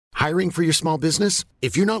Hiring for your small business?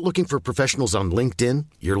 If you're not looking for professionals on LinkedIn,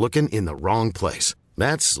 you're looking in the wrong place.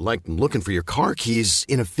 That's like looking for your car keys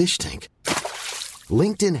in a fish tank.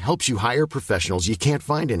 LinkedIn helps you hire professionals you can't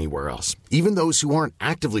find anywhere else, even those who aren't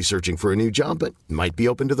actively searching for a new job but might be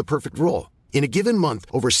open to the perfect role. In a given month,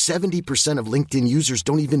 over 70% of LinkedIn users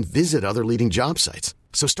don't even visit other leading job sites.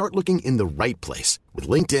 So start looking in the right place. With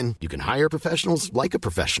LinkedIn, you can hire professionals like a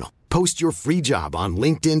professional. Post your free job on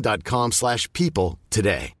linkedin.com/people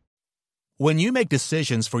today. When you make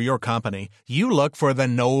decisions for your company, you look for the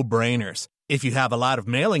no-brainers. If you have a lot of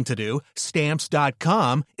mailing to do,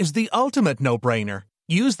 Stamps.com is the ultimate no-brainer.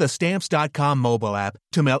 Use the Stamps.com mobile app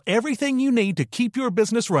to mail everything you need to keep your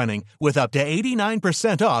business running with up to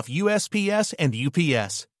 89% off USPS and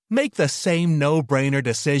UPS. Make the same no-brainer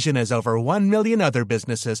decision as over 1 million other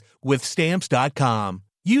businesses with Stamps.com.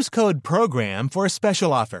 Use code PROGRAM for a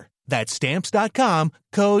special offer. That's Stamps.com,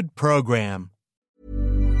 code PROGRAM.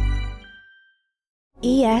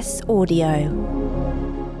 ES Audio.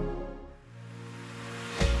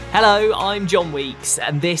 Hello, I'm John Weeks,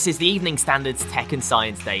 and this is the Evening Standard's Tech and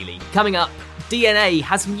Science Daily. Coming up, DNA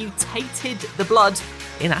has mutated the blood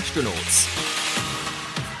in astronauts.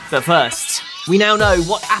 But first, we now know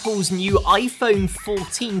what Apple's new iPhone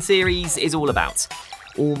 14 series is all about.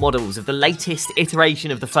 All models of the latest iteration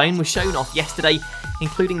of the phone were shown off yesterday,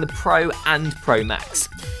 including the Pro and Pro Max.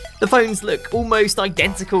 The phones look almost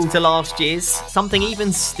identical to last year's, something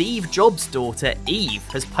even Steve Jobs' daughter Eve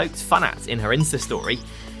has poked fun at in her Insta story,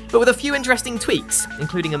 but with a few interesting tweaks,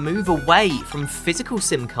 including a move away from physical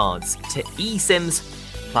SIM cards to eSIMs,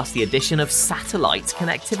 plus the addition of satellite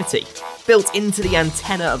connectivity. Built into the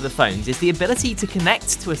antenna of the phones is the ability to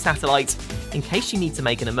connect to a satellite in case you need to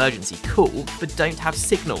make an emergency call but don't have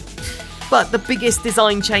signal. But the biggest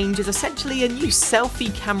design change is essentially a new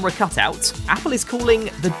selfie camera cutout Apple is calling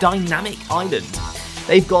the Dynamic Island.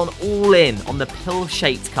 They've gone all in on the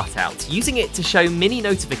pill-shaped cutout, using it to show mini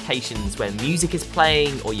notifications when music is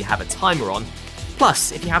playing or you have a timer on.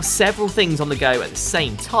 Plus, if you have several things on the go at the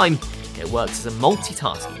same time, it works as a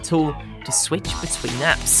multitasking tool to switch between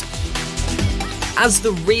apps. As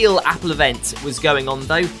the real Apple event was going on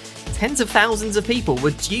though, tens of thousands of people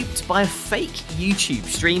were duped by a fake YouTube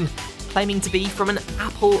stream claiming to be from an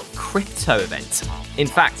Apple crypto event. In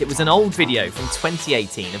fact, it was an old video from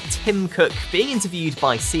 2018 of Tim Cook being interviewed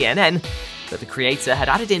by CNN, but the creator had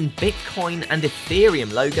added in Bitcoin and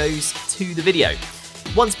Ethereum logos to the video.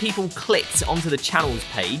 Once people clicked onto the channel's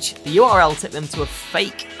page, the URL took them to a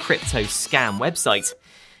fake crypto scam website.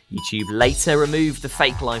 YouTube later removed the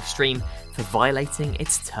fake live stream for violating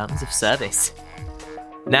its terms of service.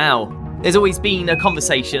 Now, there's always been a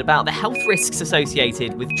conversation about the health risks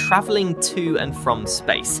associated with travelling to and from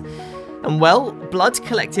space. And well, blood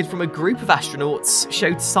collected from a group of astronauts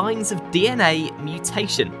showed signs of DNA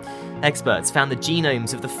mutation. Experts found the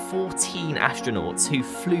genomes of the 14 astronauts who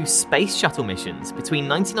flew space shuttle missions between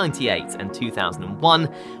 1998 and 2001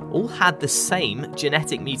 all had the same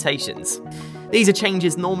genetic mutations. These are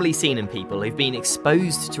changes normally seen in people who've been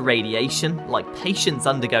exposed to radiation, like patients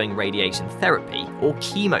undergoing radiation therapy or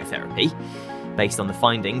chemotherapy. Based on the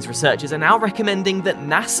findings, researchers are now recommending that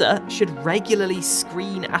NASA should regularly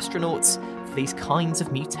screen astronauts for these kinds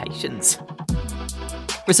of mutations.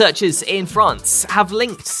 Researchers in France have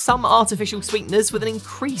linked some artificial sweeteners with an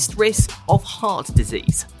increased risk of heart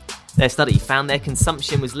disease. Their study found their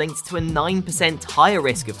consumption was linked to a 9% higher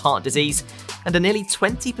risk of heart disease and a nearly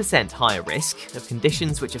 20% higher risk of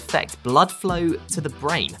conditions which affect blood flow to the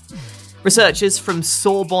brain. Researchers from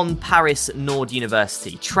Sorbonne Paris Nord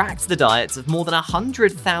University tracked the diets of more than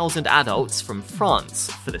 100,000 adults from France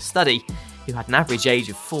for the study, who had an average age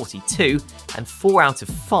of 42, and 4 out of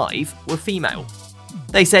 5 were female.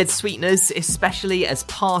 They said sweeteners, especially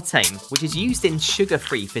aspartame, which is used in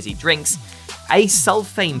sugar-free fizzy drinks,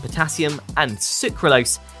 asulfame potassium, and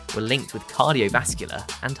sucralose were linked with cardiovascular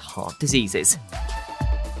and heart diseases.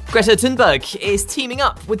 Greta Thunberg is teaming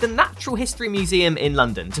up with the Natural History Museum in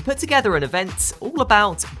London to put together an event all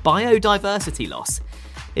about biodiversity loss.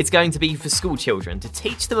 It's going to be for school children to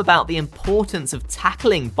teach them about the importance of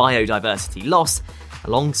tackling biodiversity loss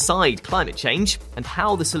alongside climate change and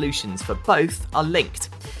how the solutions for both are linked.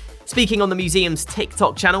 Speaking on the museum's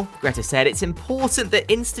TikTok channel, Greta said it's important that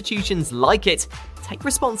institutions like it take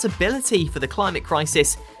responsibility for the climate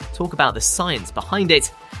crisis, talk about the science behind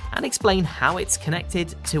it, and explain how it's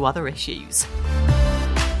connected to other issues.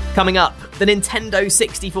 Coming up, the Nintendo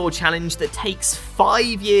 64 challenge that takes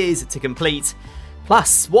 5 years to complete.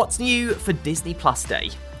 Plus, what's new for Disney Plus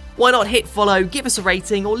Day? Why not hit follow, give us a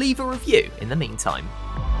rating, or leave a review in the meantime?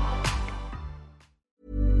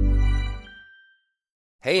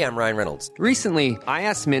 Hey, I'm Ryan Reynolds. Recently, I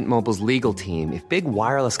asked Mint Mobile's legal team if big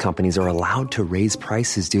wireless companies are allowed to raise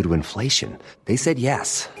prices due to inflation. They said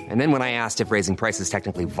yes. And then when I asked if raising prices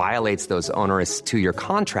technically violates those onerous two-year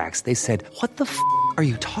contracts, they said, "What the f*** are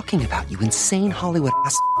you talking about, you insane Hollywood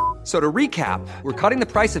ass?" So to recap, we're cutting the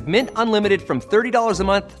price of Mint Unlimited from $30 a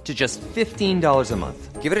month to just $15 a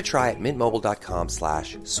month. Give it a try at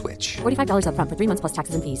mintmobile.com/switch. $45 up front for 3 months plus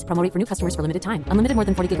taxes and fees. Promo rate for new customers for limited time. Unlimited more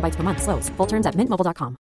than 40 gigabytes per month. Slows full terms at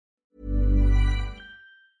mintmobile.com.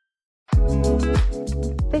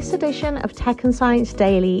 This edition of Tech and Science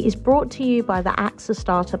Daily is brought to you by the AXA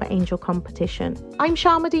Startup Angel Competition. I'm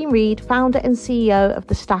Sharmadean Reed, founder and CEO of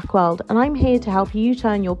The Stack World, and I'm here to help you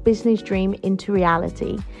turn your business dream into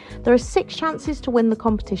reality. There are 6 chances to win the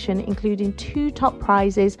competition, including 2 top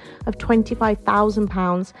prizes of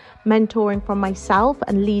 £25,000, mentoring from myself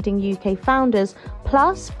and leading UK founders,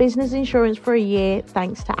 plus business insurance for a year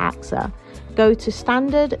thanks to AXA. Go to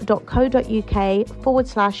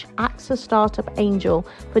standard.co.uk/AXA Startup Angel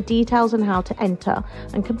for details on how to enter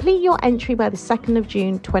and complete your entry by the 2nd of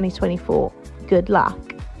June 2024. Good luck.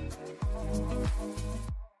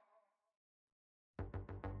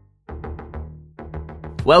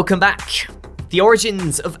 Welcome back. The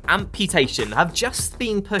origins of amputation have just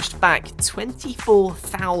been pushed back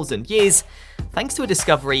 24,000 years thanks to a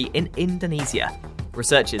discovery in Indonesia.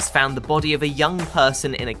 Researchers found the body of a young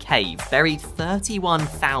person in a cave buried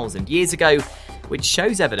 31,000 years ago, which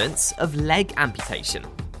shows evidence of leg amputation.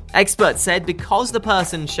 Experts said because the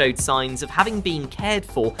person showed signs of having been cared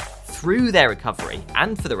for through their recovery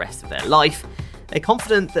and for the rest of their life, they're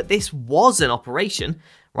confident that this was an operation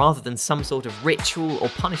rather than some sort of ritual or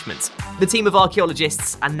punishment. The team of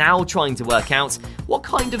archaeologists are now trying to work out what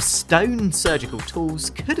kind of stone surgical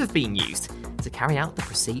tools could have been used to carry out the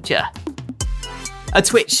procedure. A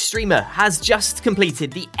Twitch streamer has just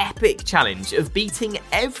completed the epic challenge of beating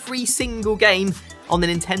every single game on the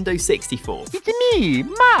Nintendo 64. It's me,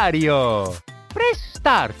 Mario! Press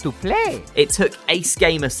start to play! It took Ace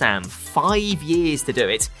Gamer Sam 5 years to do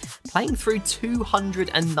it, playing through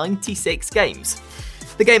 296 games.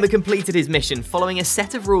 The gamer completed his mission following a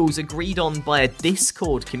set of rules agreed on by a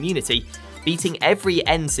Discord community, beating every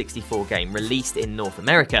N64 game released in North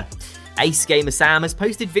America. Ace Gamer Sam has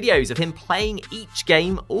posted videos of him playing each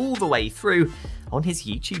game all the way through on his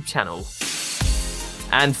YouTube channel.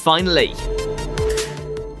 And finally,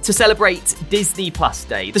 to celebrate Disney Plus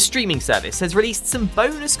Day, the streaming service has released some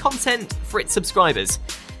bonus content for its subscribers.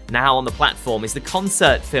 Now on the platform is the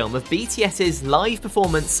concert film of BTS's live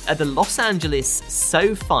performance at the Los Angeles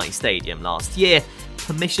SoFi Stadium last year,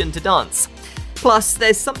 Permission to Dance. Plus,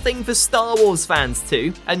 there's something for Star Wars fans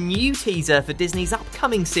too, a new teaser for Disney's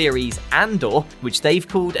upcoming series Andor, which they've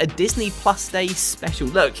called a Disney Plus Day Special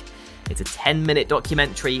Look. It's a 10-minute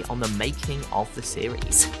documentary on the making of the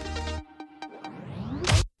series.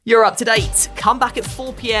 You're up to date. Come back at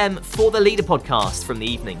 4 p.m. for the Leader podcast from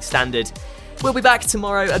the Evening Standard. We'll be back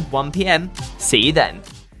tomorrow at 1 p.m. See you then.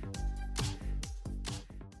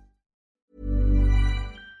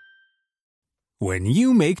 When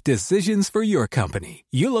you make decisions for your company,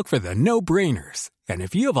 you look for the no-brainers. And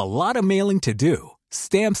if you have a lot of mailing to do,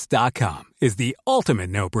 Stamps.com is the ultimate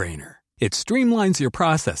no-brainer. It streamlines your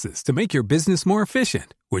processes to make your business more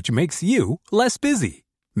efficient, which makes you less busy.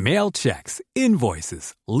 Mail checks,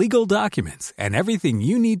 invoices, legal documents, and everything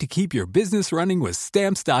you need to keep your business running with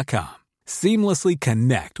Stamps.com. Seamlessly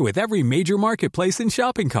connect with every major marketplace and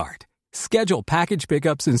shopping cart. Schedule package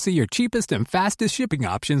pickups and see your cheapest and fastest shipping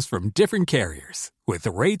options from different carriers, with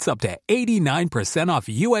rates up to 89% off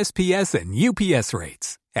USPS and UPS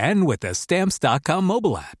rates. And with the Stamps.com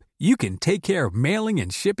mobile app, you can take care of mailing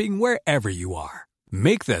and shipping wherever you are.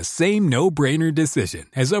 Make the same no-brainer decision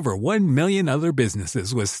as over 1 million other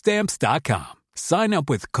businesses with Stamps.com. Sign up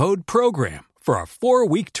with code PROGRAM for a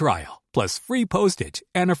 4-week trial, plus free postage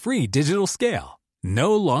and a free digital scale.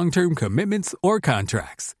 No long-term commitments or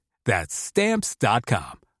contracts. That's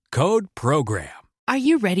Stamps.com. Code PROGRAM. Are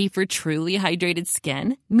you ready for truly hydrated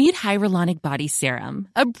skin? Meet Hyaluronic Body Serum,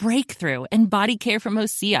 a breakthrough in body care from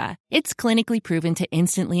Osea. It's clinically proven to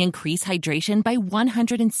instantly increase hydration by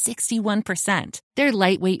 161%. Their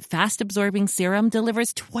lightweight, fast-absorbing serum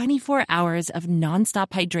delivers 24 hours of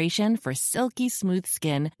nonstop hydration for silky smooth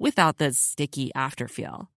skin without the sticky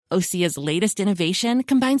afterfeel. Osea's latest innovation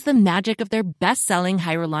combines the magic of their best-selling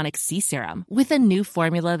Hyaluronic Sea Serum with a new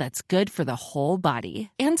formula that's good for the whole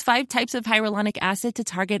body and 5 types of hyaluronic acid to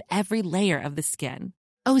target every layer of the skin.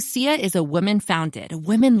 Osea is a women-founded,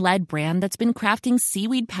 women-led brand that's been crafting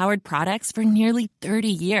seaweed-powered products for nearly 30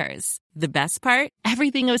 years. The best part?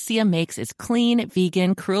 Everything Osea makes is clean,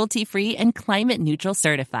 vegan, cruelty-free, and climate-neutral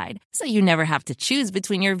certified, so you never have to choose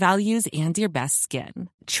between your values and your best skin.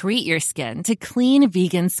 Treat your skin to clean,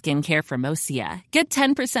 vegan skincare from Osea. Get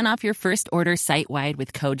 10% off your first order site-wide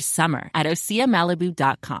with code SUMMER at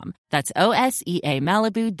OseaMalibu.com. That's OSEA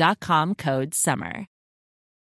Malibu.com, code SUMMER.